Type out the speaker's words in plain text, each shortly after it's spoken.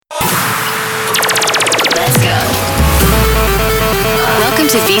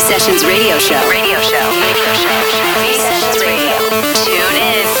to V Sessions Radio Show. Radio Show. Radio Show. V Sessions Radio. Tune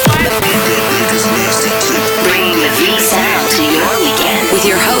in. Bringing the V sound to your weekend with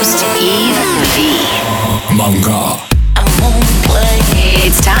your host, Eve V. Manga.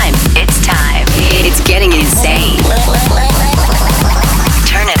 It's time. It's time. It's getting insane.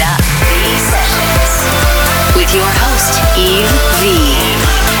 Turn it up. V Sessions. With your host, Eve V.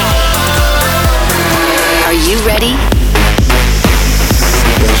 Are you ready?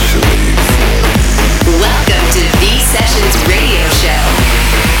 Welcome to V Sessions Radio Show.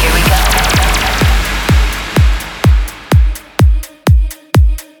 Here we go.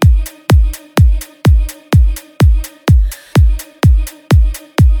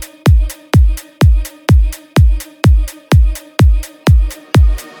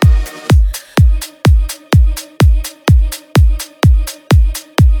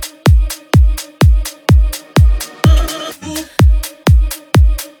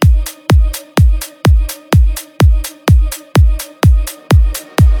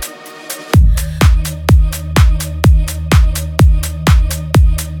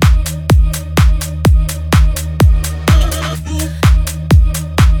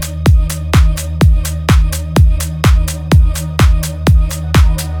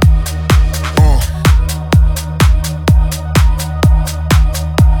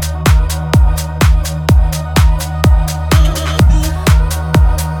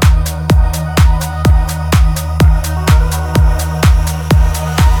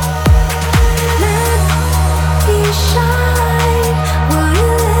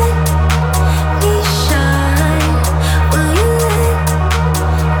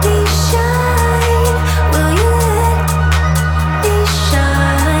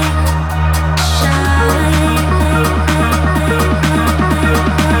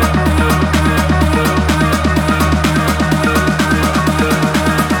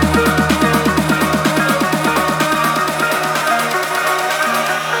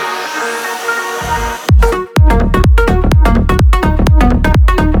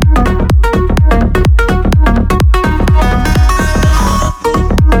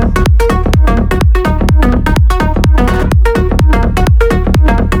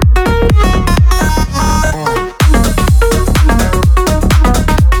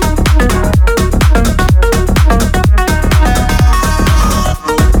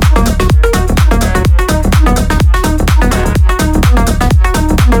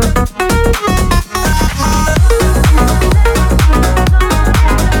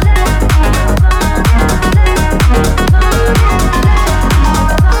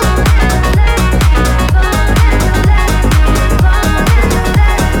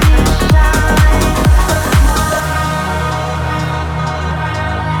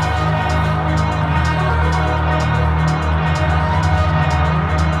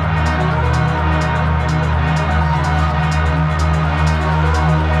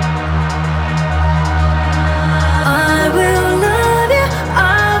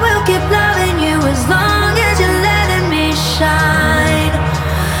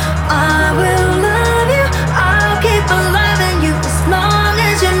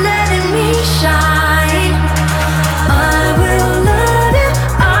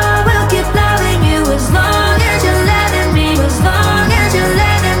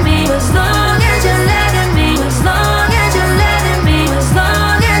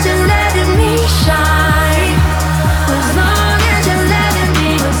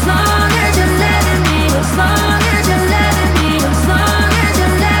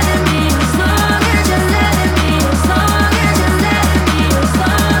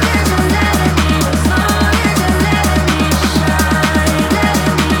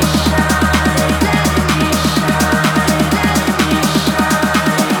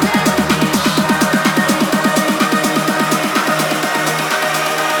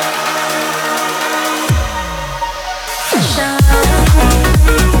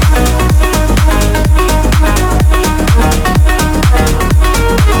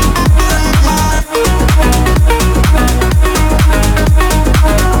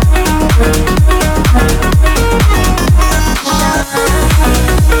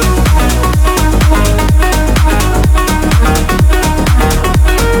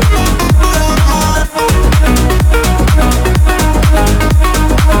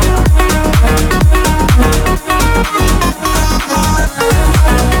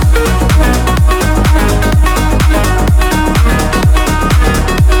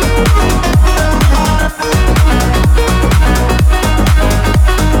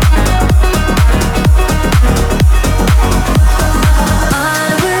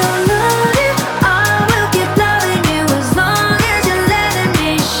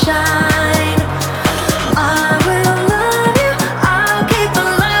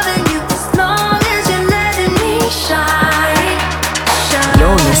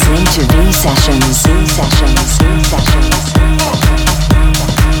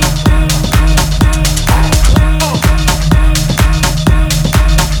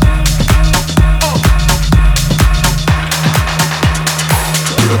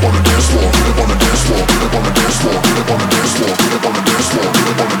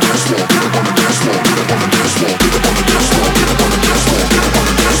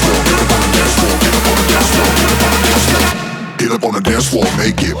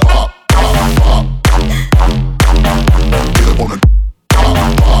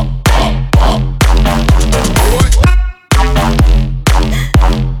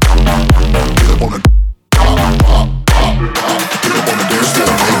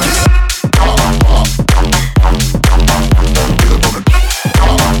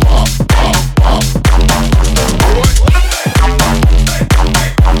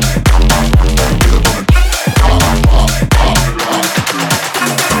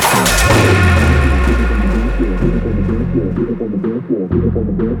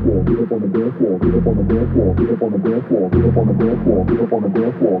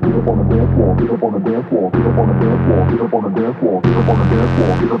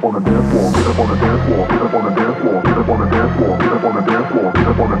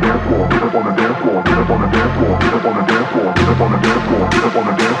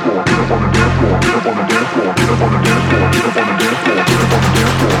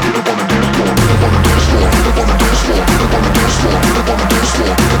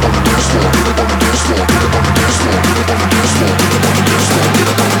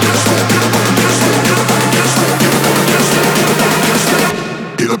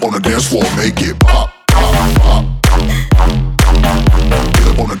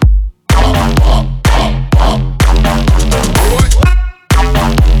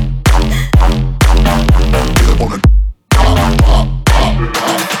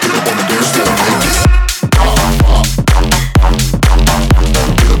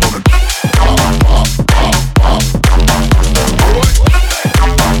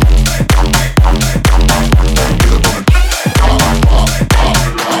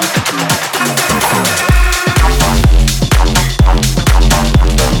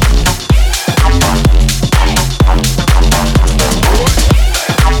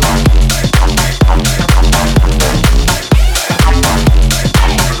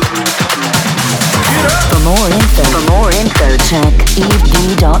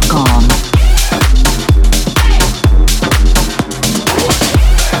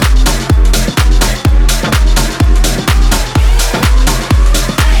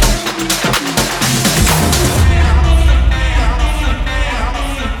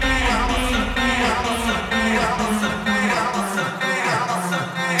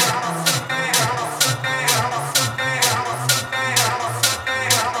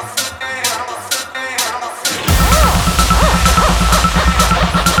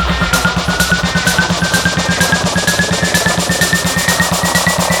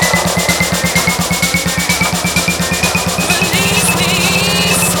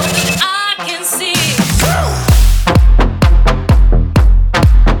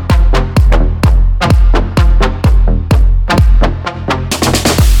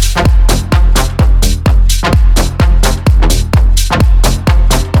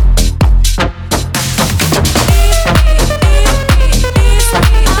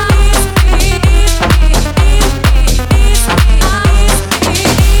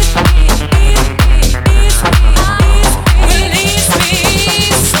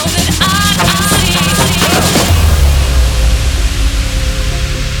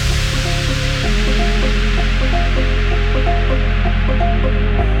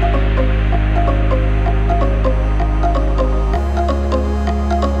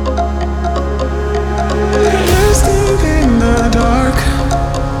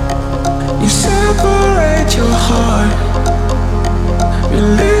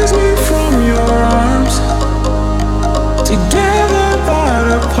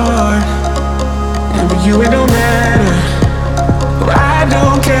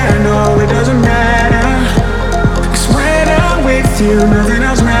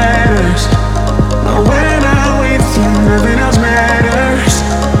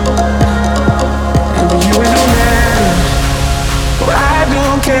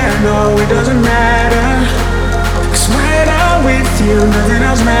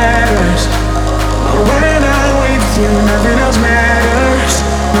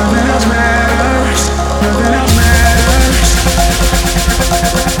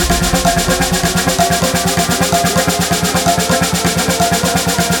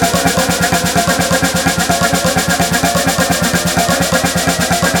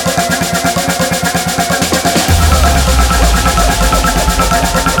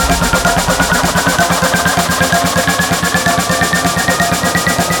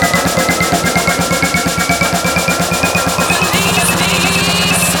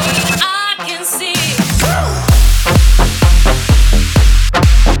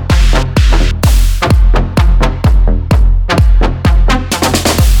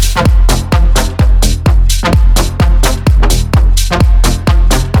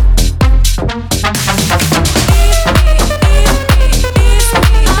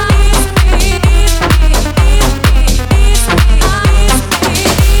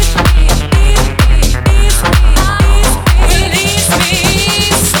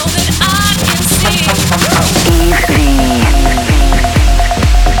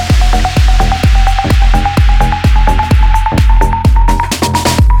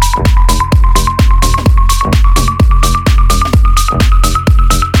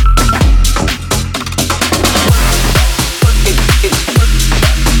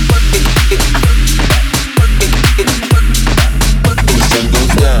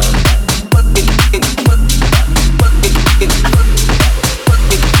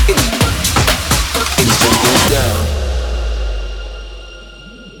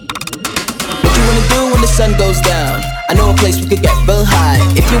 sun goes down, I know a place we could get real high.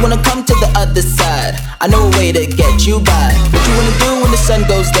 If you wanna come to the other side, I know a way to get you by. What you wanna do when the sun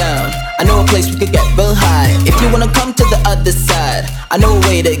goes down? I know a place we could get real high. If you wanna come to the other side, I know a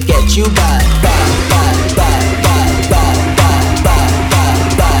way to get you by.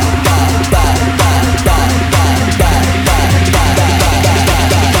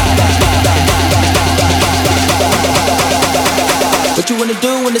 What you wanna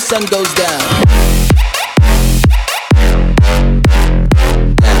do when the sun goes down?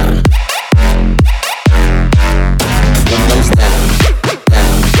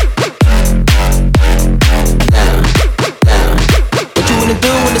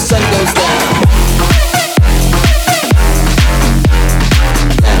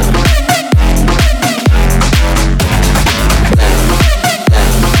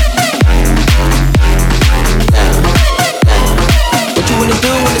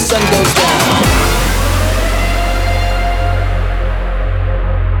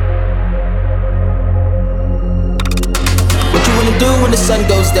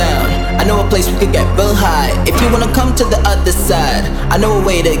 We could get real high. If you wanna come to the other side, I know a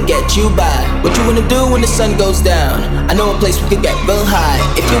way to get you by. What you wanna do when the sun goes down? I know a place we could get real high.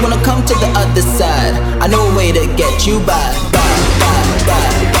 If you wanna come to the other side, I know a way to get you by.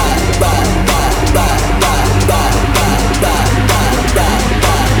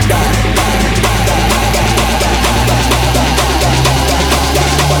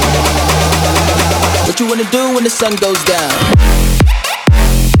 What you wanna do when the sun goes down?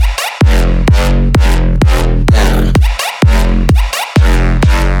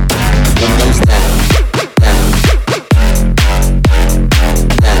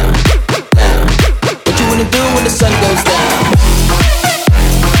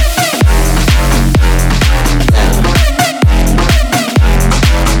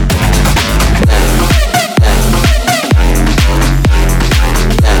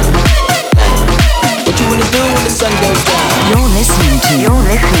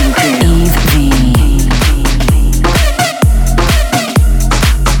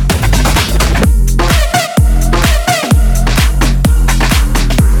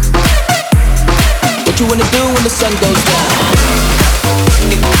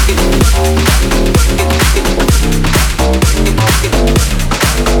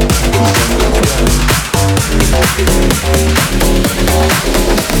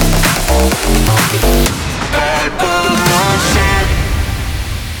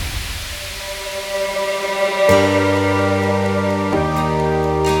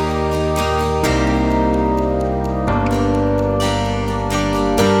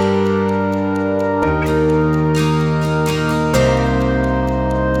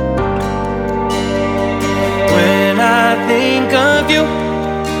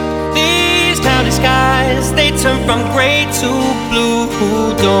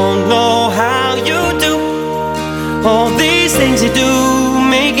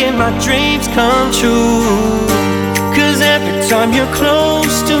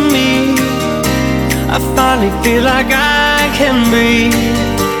 Feel like I can breathe.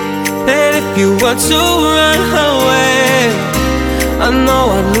 And if you were to run away, I know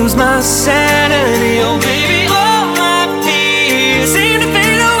I'd lose my sanity. Oh baby, all my fears seem to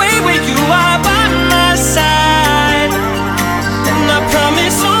fade away when you are by my side. And I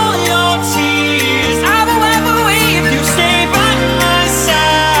promise all your tears I will wipe away if you stay by my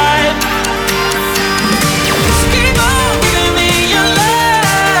side. Just keep on giving me your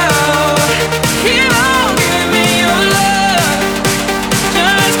love. Keep on.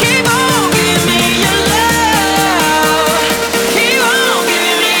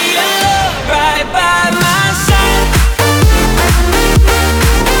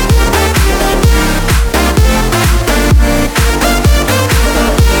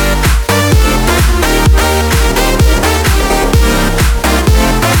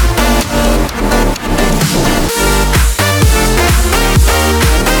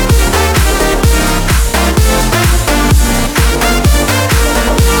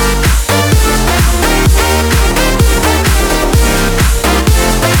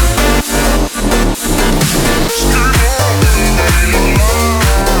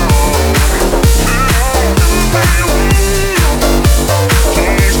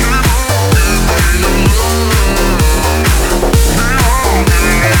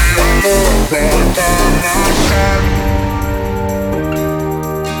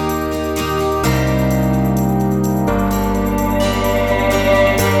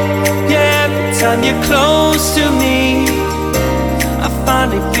 time you're close to me, I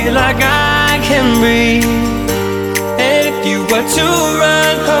finally feel like I can breathe. And if you were to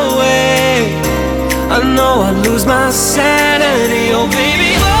run away, I know I lose my sanity. Oh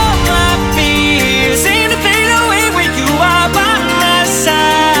baby, all my fears seem to fade away when you are by my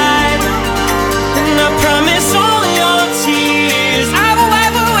side. And I promise all your tears I will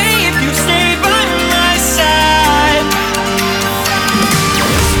wipe away if you stay by my side.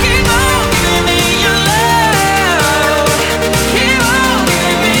 Keep on giving me your love. Keep on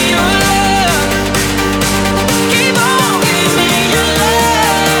giving me your love. Keep on giving me your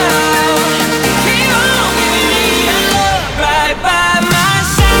love. Keep on giving me your love right by my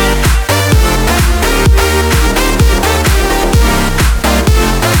side.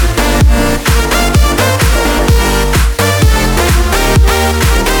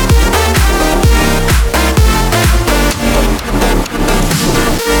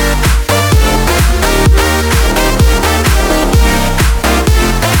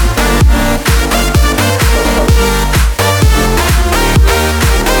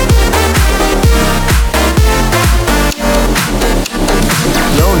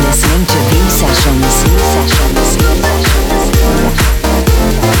 You're listening to V-Sessions.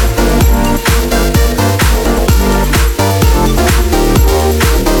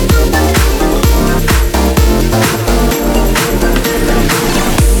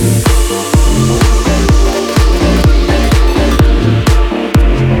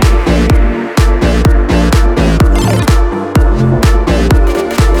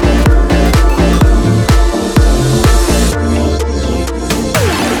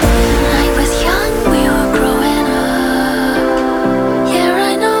 I was young, we were growing up. Yeah,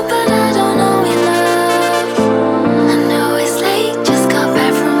 I know, but I don't know enough. I know it's late, just got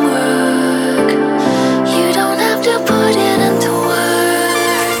back from work. You don't have to put it into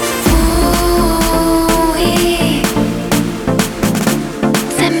words. Ooh,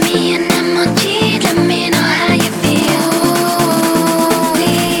 send me an emoji, let me know how you feel. Ooh,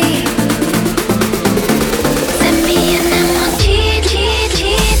 send me an emoji.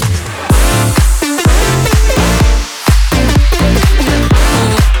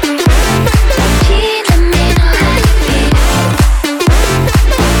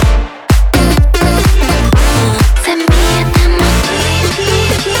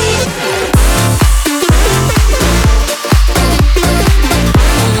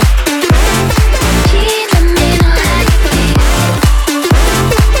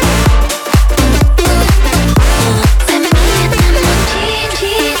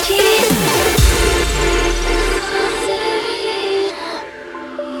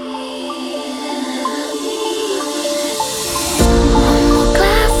 One more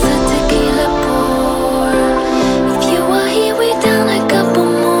glass of tequila pour. If you are here, we down a couple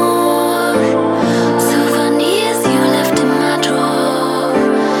more souvenirs you left in my drawer.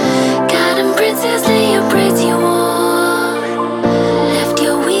 Garden princess, lay your braids you wore. Left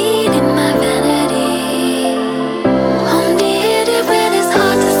your weed in my vanity. Home to hit it when it's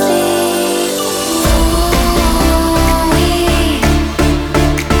hard to sleep. Ooh,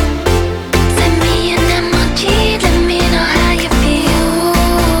 send me an emoji, let me know how you feel.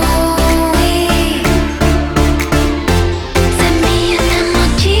 Send me an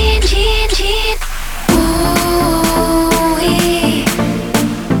emoji,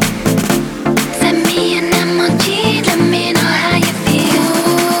 send me an emoji, let me know how you feel.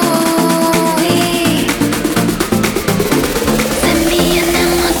 Send me an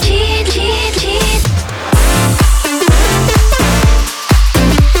emoji. Let me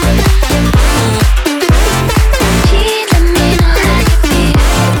know how you feel. Send me an emoji. Let me know how you feel.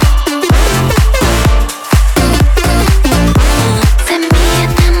 Send me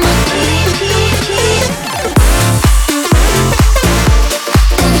an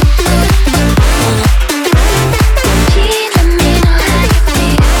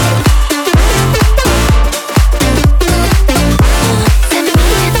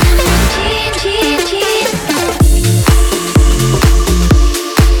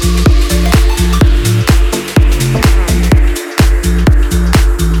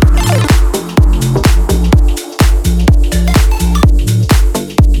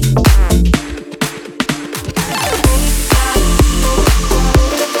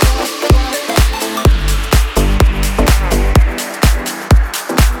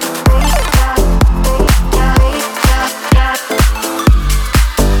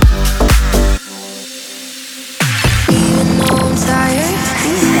Even though I'm tired,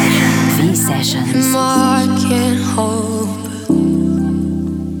 V-Sessions. I can't hope.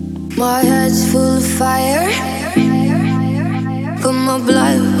 My head's full of fire, but my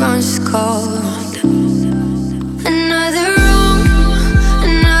blood runs cold. Another room,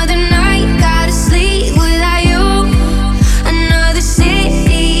 another night, gotta sleep without you. Another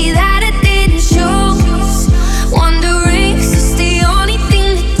city that I didn't show.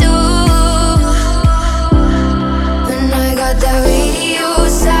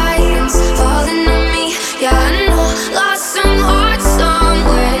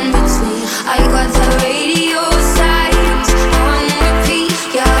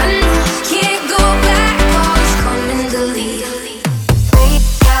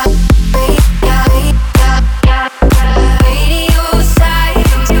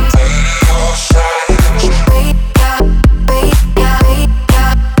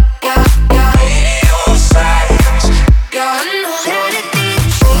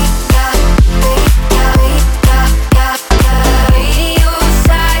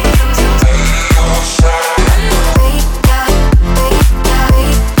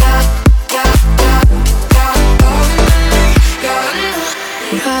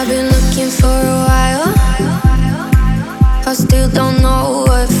 I've been looking for a while. I still don't know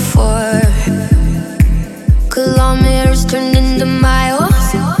what for. Kilometers turned into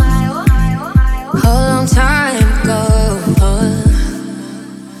miles. A long time ago.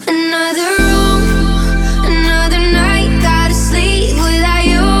 Another room, another night. Gotta sleep without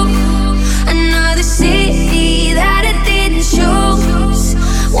you. Another city that I didn't choose.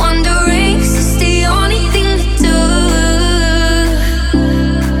 Wondering, is this the only thing to do?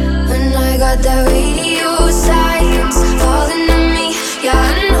 When I got that radio silence falling on me. Yeah,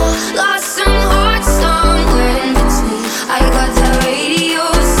 I know, lost some heart somewhere in between. I got that radio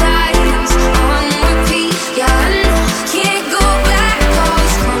silence on repeat. Yeah, I know, can't go back,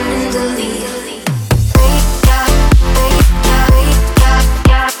 always coming to leave.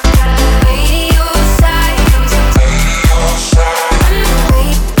 Radio silence.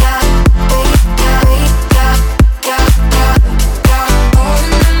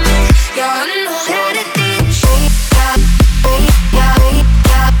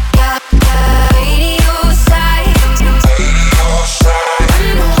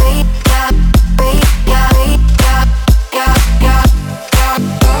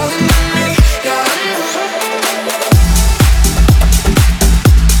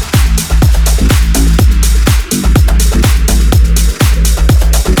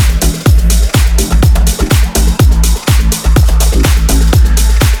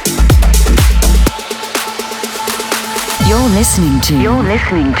 You're listening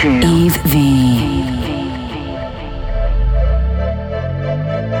to Eve V.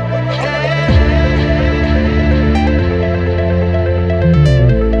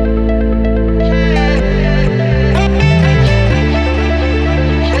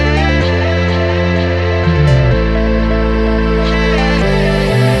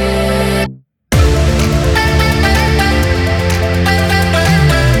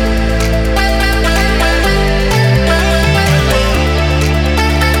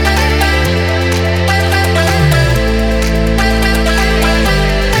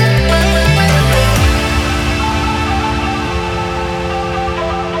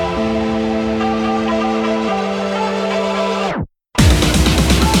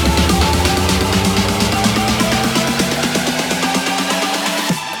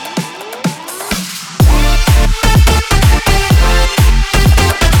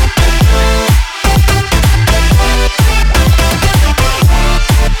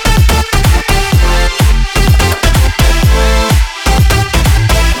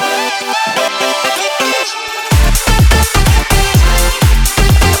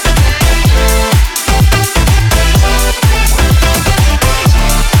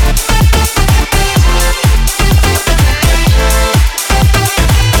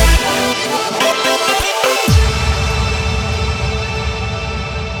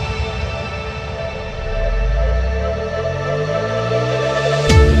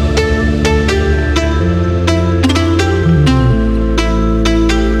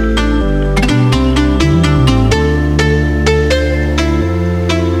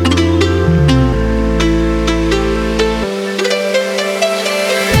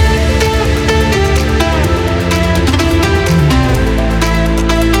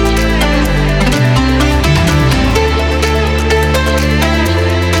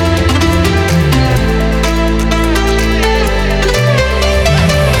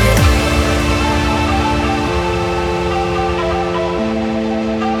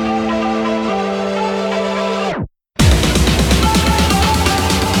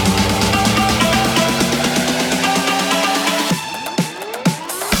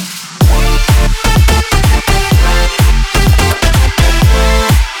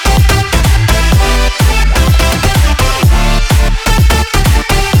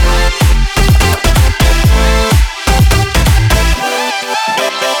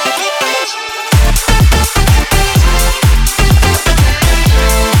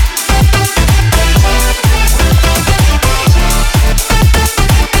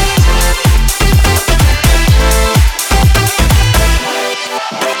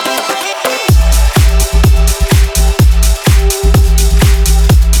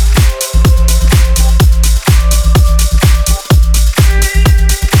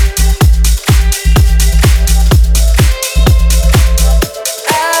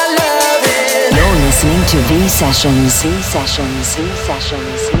 Sessions.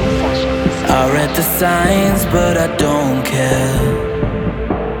 I read the signs, but I don't care.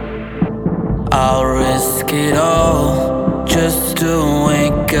 I'll risk it all just to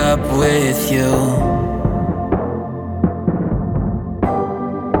wake up with you.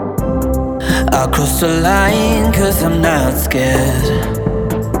 I'll cross the line 'cause I'm not scared.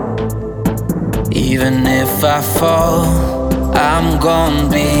 Even if I fall, I'm gonna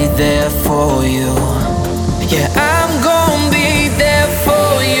be there for you. Yeah, I'm gonna be there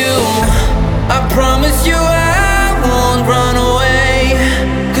for you. I promise you I won't run away.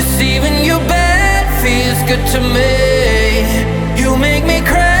 'Cause even your bad feels good to me. You make me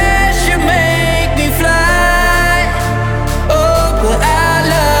crash, you make me fly. Oh, but I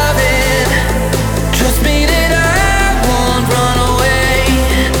love it. Trust me that I won't run away.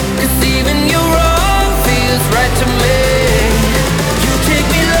 'Cause even your wrong feels right to me. You take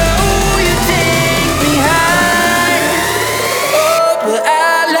me low, you take me high. Oh, but I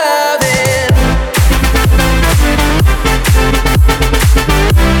love it.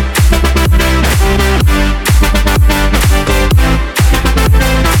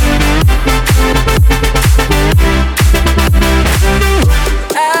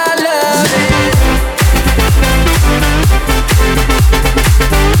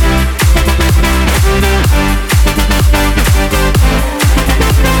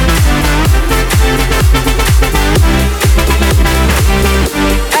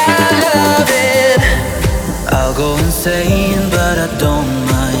 Go insane, but I don't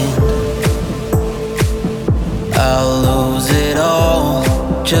mind. I'll lose it all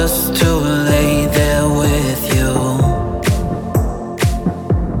just to lay there with you.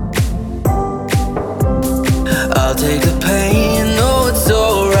 I'll take the pain, no, it's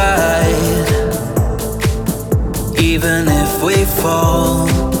alright. Even if we fall,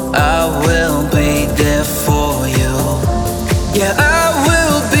 I will be there for you. Yeah, I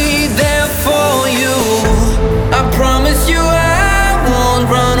will be there for you. I promise you I won't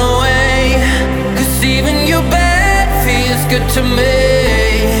run away. 'Cause even your bad feels good to me.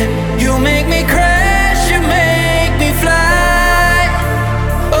 You make me crash, you make me fly.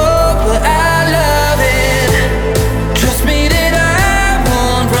 Oh, but I love it. Trust me that I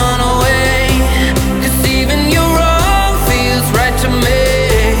won't run away. 'Cause even your wrong feels right to me.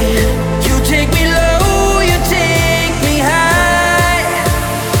 You take me low, you take me high.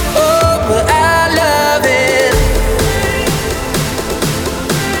 Oh, but I love it.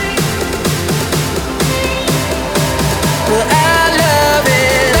 But I love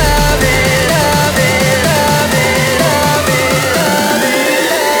it, love it, love it, love it, love it, love it,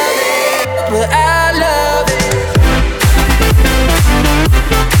 love it. But I love it.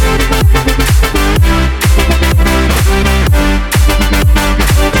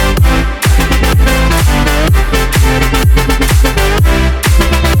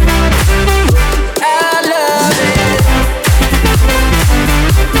 I love it.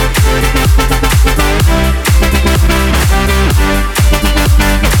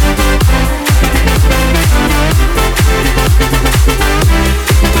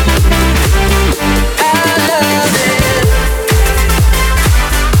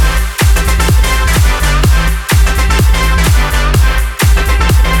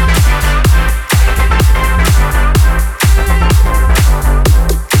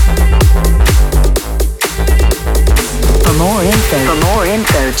 For more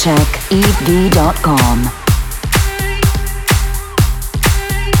info, check ev.com.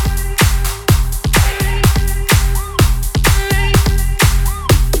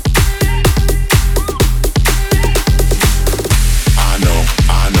 I know,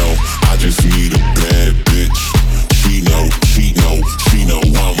 I just need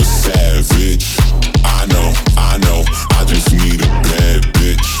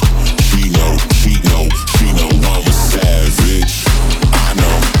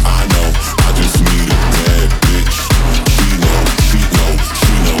a bad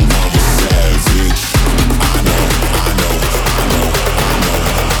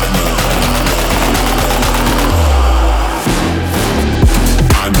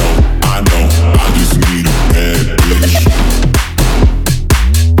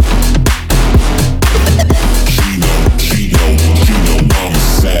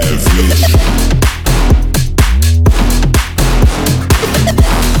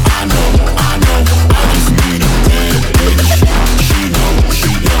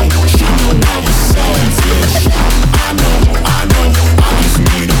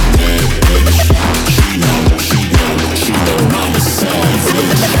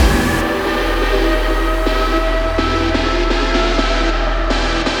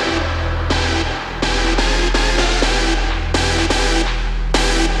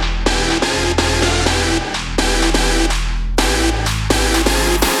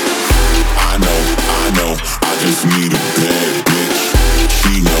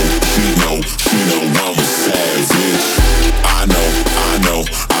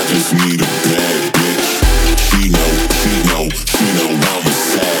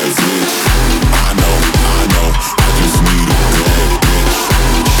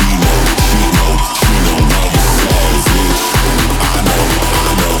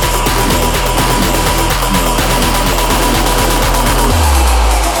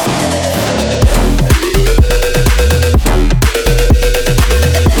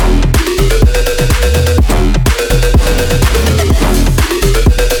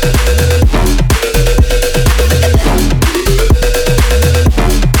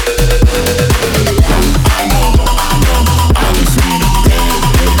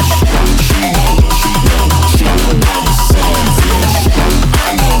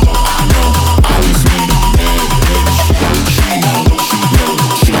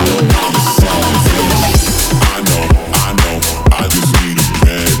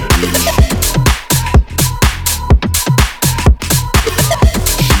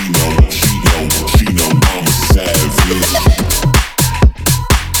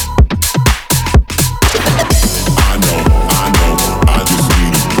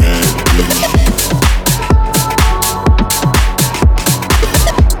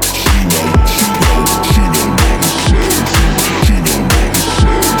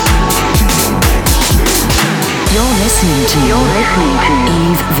listening to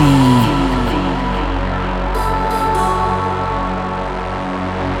Eve V.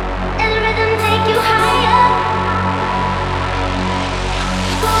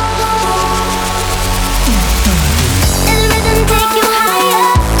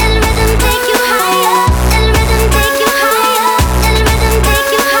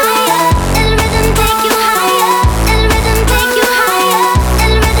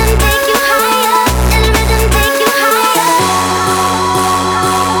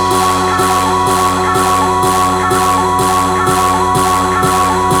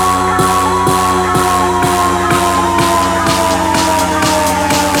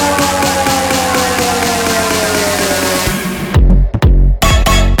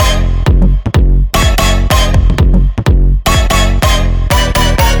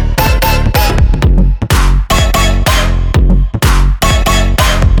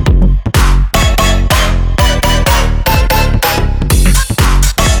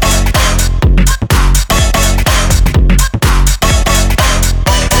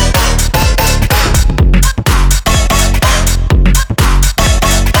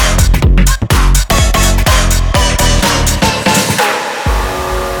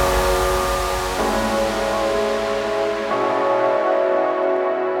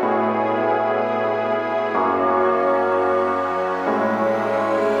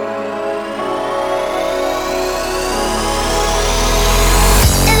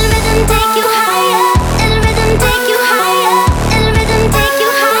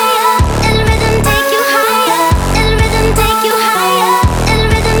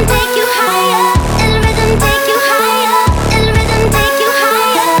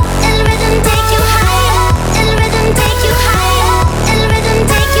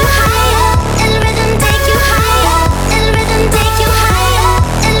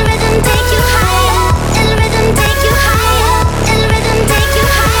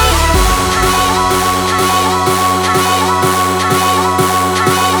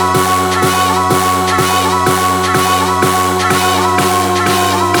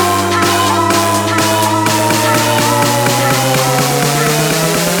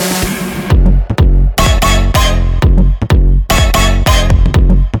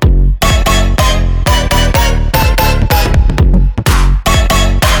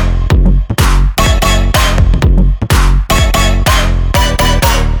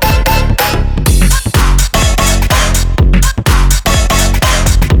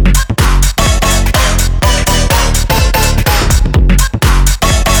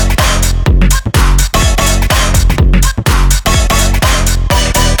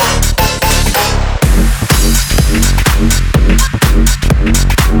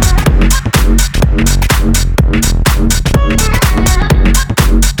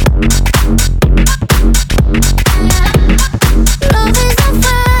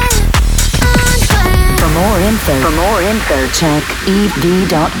 Check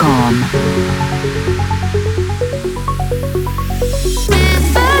EveD.com.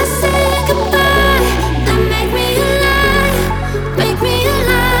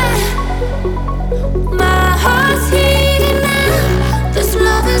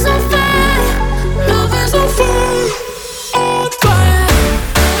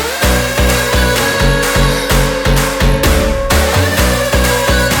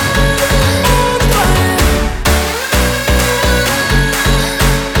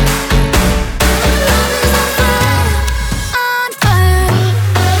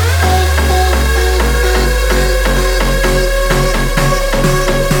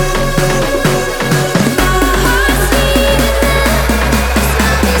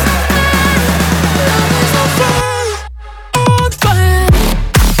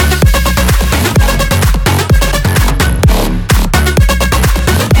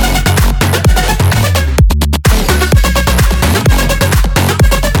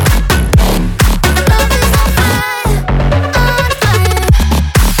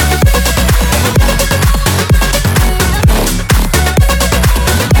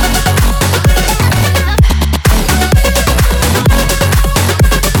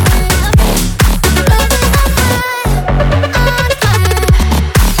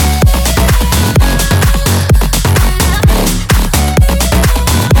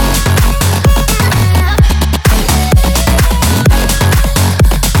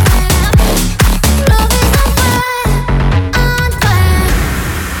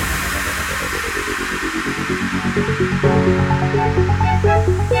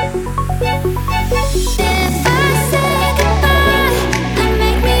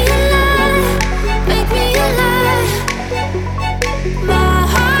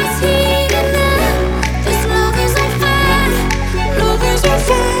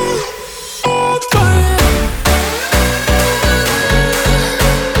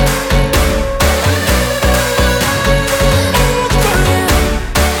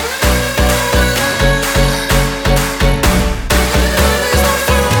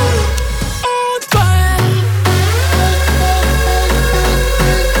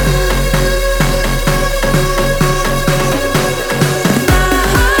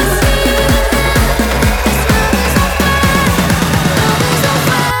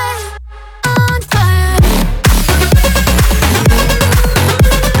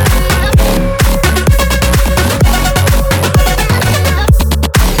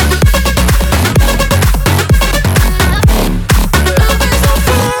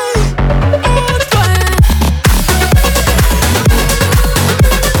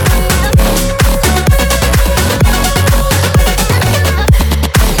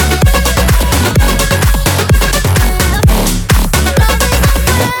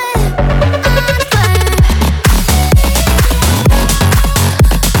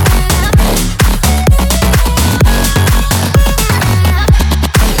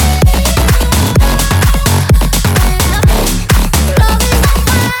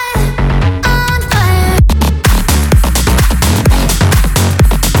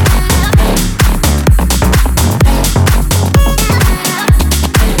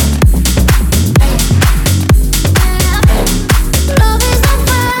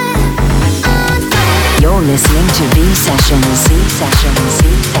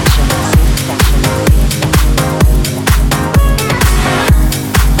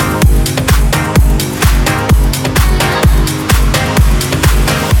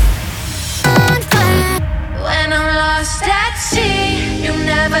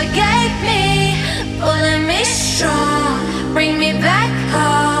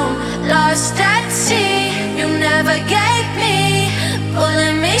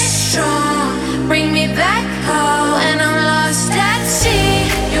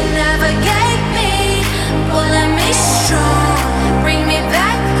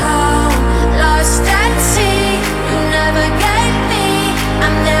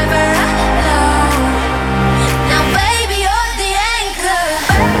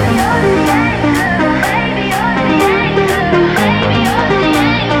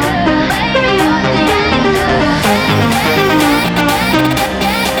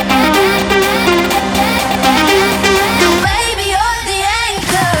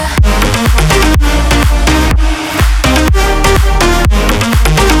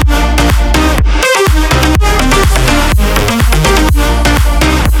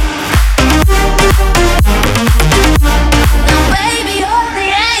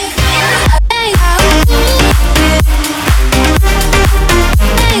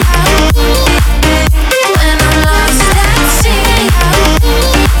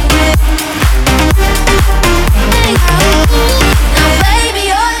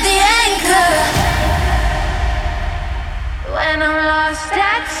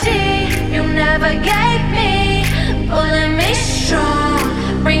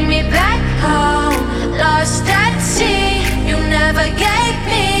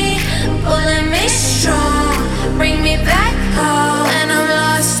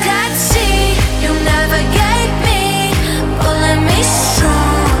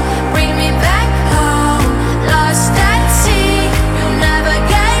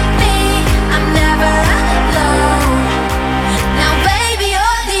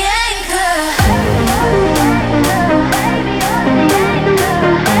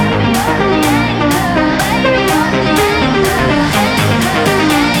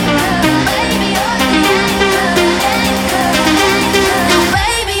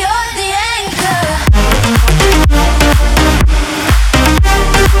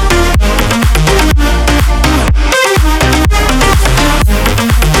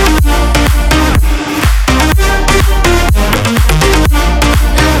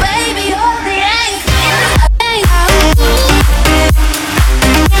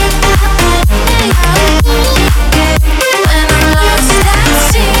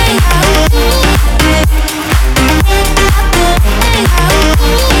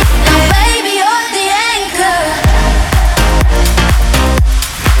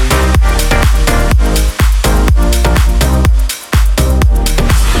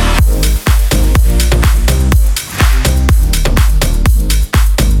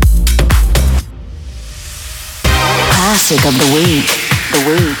 Classic of the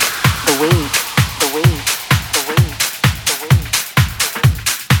week.